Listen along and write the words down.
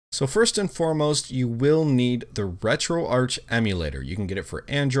So first and foremost, you will need the RetroArch emulator. You can get it for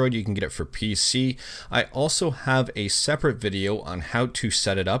Android, you can get it for PC. I also have a separate video on how to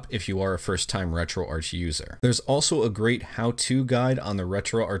set it up if you are a first-time RetroArch user. There's also a great how-to guide on the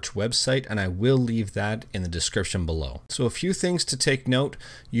RetroArch website, and I will leave that in the description below. So a few things to take note: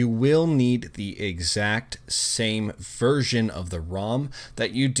 you will need the exact same version of the ROM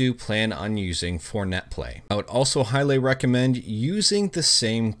that you do plan on using for Netplay. I would also highly recommend using the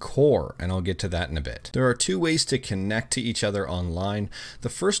same core, and I'll get to that in a bit. There are two ways to connect to each other online. The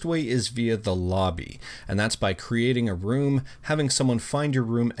first way is via the lobby, and that's by creating a room, having someone find your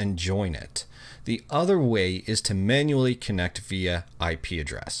room and join it. The other way is to manually connect via IP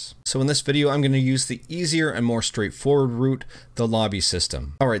address. So in this video, I'm going to use the easier and more straightforward route, the lobby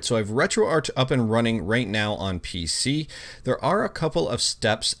system. Alright, so I've RetroArch up and running right now on PC. There are a couple of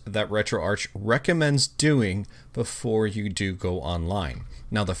steps that RetroArch recommends doing before you do go online.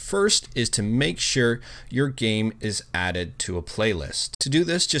 Now the first is to make sure your game is added to a playlist. To do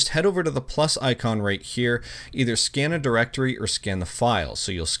this, just head over to the plus icon right here, either scan a directory or scan the file.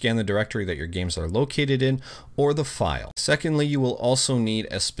 So you'll scan the directory that your games are located in or the file. Secondly, you will also need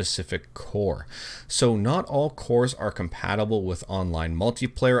a specific core. So not all cores are compatible with online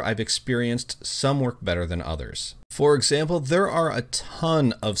multiplayer. I've experienced some work better than others. For example, there are a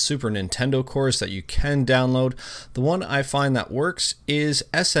ton of Super Nintendo cores that you can download. The one I find that works is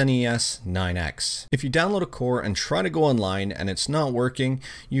SNES 9X. If you download a core and try to go online and it's not working,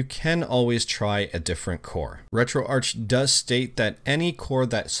 you can always try a different core. RetroArch does state that any core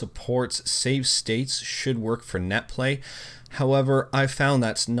that supports save states should work for Netplay. However, I found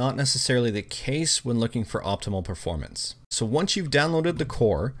that's not necessarily the case when looking for optimal performance. So once you've downloaded the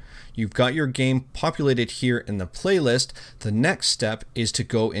core, you've got your game populated here in the playlist, the next step is to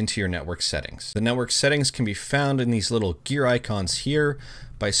go into your network settings. The network settings can be found in these little gear icons here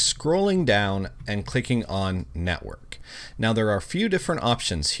by scrolling down and clicking on network. Now there are a few different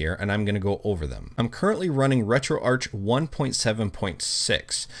options here, and I'm going to go over them. I'm currently running RetroArch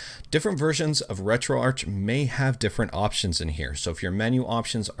 1.7.6. Different versions of RetroArch may have different options in here. So if your menu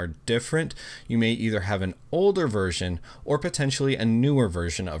options are different, you may either have an older version or potentially a newer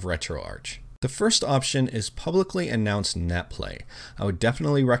version of RetroArch. The first option is publicly announced Netplay. I would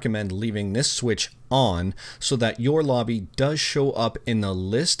definitely recommend leaving this switch on so that your lobby does show up in the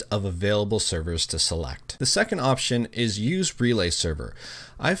list of available servers to select. The second option is use relay server.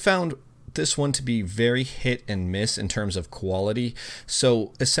 I found this one to be very hit and miss in terms of quality.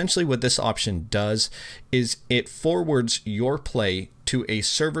 So essentially what this option does is it forwards your play to a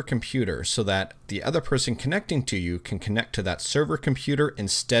server computer so that the other person connecting to you can connect to that server computer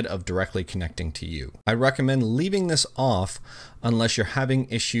instead of directly connecting to you. I recommend leaving this off unless you're having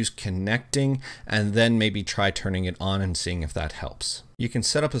issues connecting, and then maybe try turning it on and seeing if that helps. You can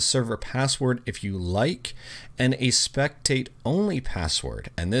set up a server password if you like, and a spectate only password.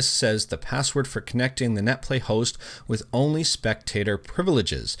 And this says the password for connecting the Netplay host with only spectator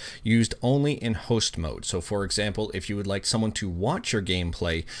privileges, used only in host mode. So for example, if you would like someone to watch your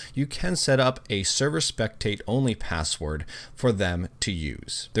gameplay, you can set up a server spectate only password for them to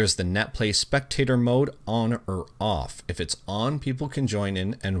use. There's the Netplay spectator mode, on or off. If it's on, people can join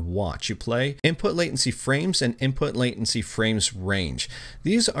in and watch you play. Input latency frames and input latency frames range.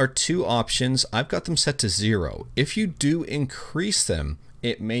 These are two options. I've got them set to 0. If you do increase them,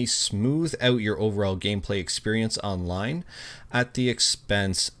 it may smooth out your overall gameplay experience online at the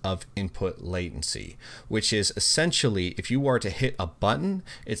expense of input latency, which is essentially if you are to hit a button,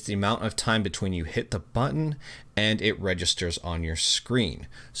 it's the amount of time between you hit the button and it registers on your screen.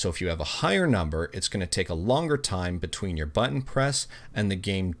 So if you have a higher number, it's going to take a longer time between your button press and the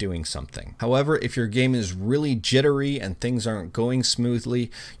game doing something. However, if your game is really jittery and things aren't going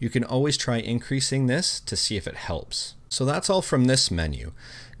smoothly, you can always try increasing this to see if it helps. So that's all from this menu.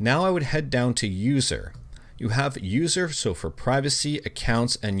 Now I would head down to user. You have user, so for privacy,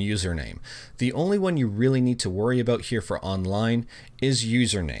 accounts, and username. The only one you really need to worry about here for online is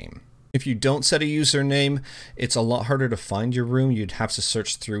username. If you don't set a username, it's a lot harder to find your room. You'd have to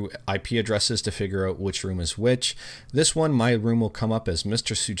search through IP addresses to figure out which room is which. This one, my room will come up as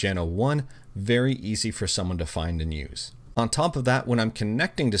Mr. Sujano 1. Very easy for someone to find and use. On top of that, when I'm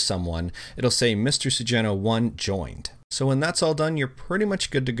connecting to someone, it'll say Mr. Sujano 1 joined. So when that's all done, you're pretty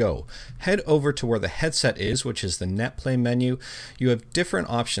much good to go. Head over to where the headset is, which is the Netplay menu. You have different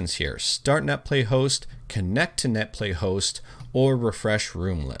options here. Start Netplay host, connect to Netplay host, or refresh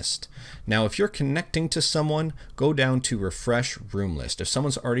room list. Now, if you're connecting to someone, go down to refresh room list. If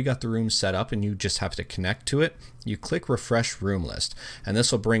someone's already got the room set up and you just have to connect to it, you click refresh room list, and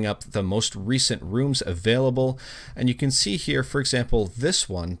this will bring up the most recent rooms available. And you can see here, for example, this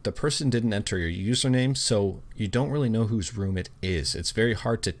one, the person didn't enter your username, so you don't really know whose room it is. It's very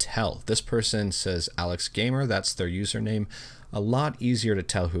hard to tell. This person says Alex Gamer, that's their username. A lot easier to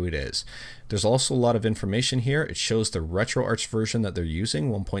tell who it is. There's also a lot of information here. It shows the RetroArch version that they're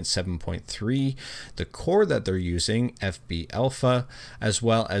using, 1.7.3, the core that they're using, FB Alpha, as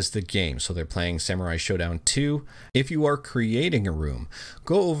well as the game. So they're playing Samurai Showdown 2. If you are creating a room,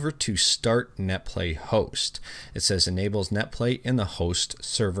 go over to Start Netplay Host. It says enables Netplay in the host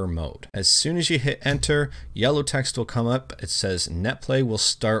server mode. As soon as you hit enter, yellow text will come up. It says Netplay will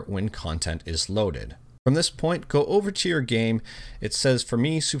start when content is loaded. From this point, go over to your game. It says for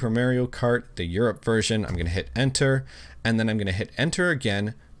me, Super Mario Kart, the Europe version. I'm going to hit enter, and then I'm going to hit enter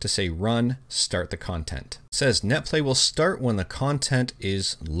again to say run, start the content. It says Netplay will start when the content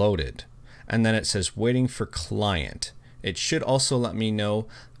is loaded. And then it says waiting for client. It should also let me know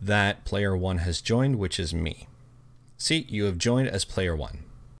that player 1 has joined, which is me. See, you have joined as player 1.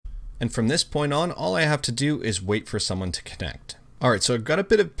 And from this point on, all I have to do is wait for someone to connect. Alright, so I've got a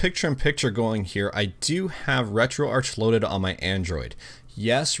bit of picture-in-picture going here. I do have RetroArch loaded on my Android.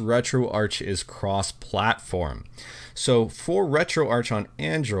 Yes, RetroArch is cross-platform. So for RetroArch on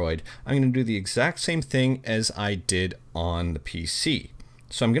Android, I'm going to do the exact same thing as I did on the PC.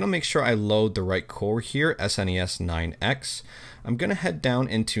 So I'm going to make sure I load the right core here, SNES 9X. I'm going to head down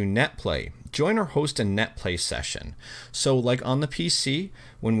into Netplay. Join or host a Netplay session. So like on the PC,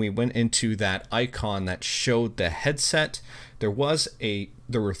 when we went into that icon that showed the headset, there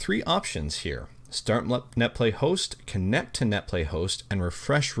were 3 options here. Start Netplay Host, connect to Netplay Host, and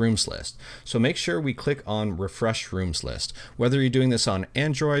refresh rooms list. So make sure we click on refresh rooms list. Whether you're doing this on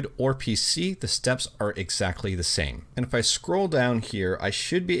Android or PC, the steps are exactly the same. And if I scroll down here, I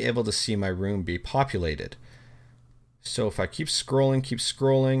should be able to see my room be populated. So if I keep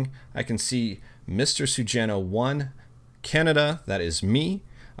scrolling, I can see Mr. Sujano 1, Canada, that is me.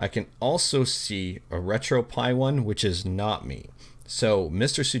 I can also see a RetroPie 1, which is not me. So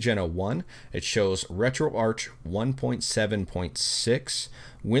Mr. Sujano 1, it shows RetroArch 1.7.6,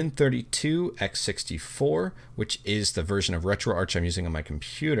 Win32 x64, which is the version of RetroArch I'm using on my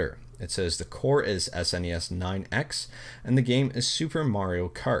computer. It says the core is SNES 9X and the game is Super Mario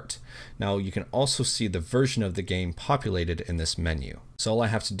Kart. Now you can also see the version of the game populated in this menu. So all I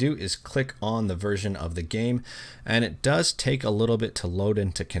have to do is click on the version of the game, and it does take a little bit to load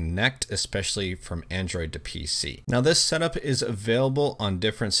and to connect, especially from Android to PC. Now this setup is available on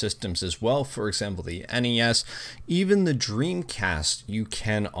different systems as well. For example, the NES, even the Dreamcast, you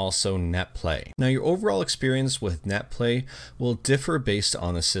can also Netplay. Now your overall experience with Netplay will differ based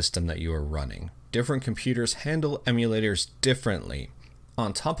on the system that you are running. Different computers handle emulators differently.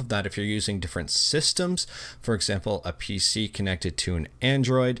 On top of that, if you're using different systems, for example, a PC connected to an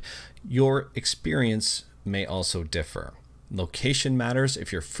Android, your experience may also differ. Location matters.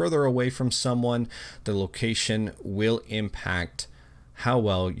 If you're further away from someone, the location will impact how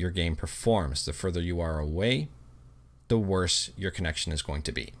well your game performs. The further you are away, the worse your connection is going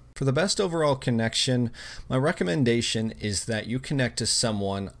to be. For the best overall connection, my recommendation is that you connect to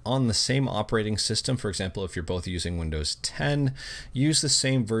someone on the same operating system. For example, if you're both using Windows 10, use the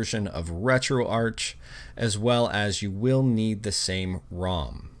same version of RetroArch, as well as you will need the same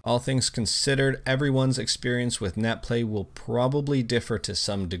ROM. All things considered, everyone's experience with Netplay will probably differ to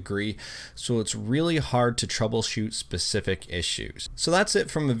some degree, so it's really hard to troubleshoot specific issues. So that's it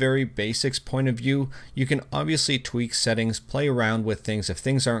from a very basics point of view. You can obviously tweak settings, play around with things. If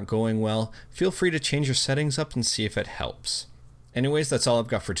things aren't going well, feel free to change your settings up and see if it helps. Anyways, that's all I've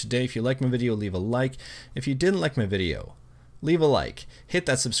got for today. If you liked my video, leave a like. If you didn't like my video, leave a like. Hit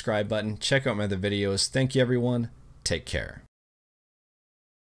that subscribe button. Check out my other videos. Thank you, everyone. Take care.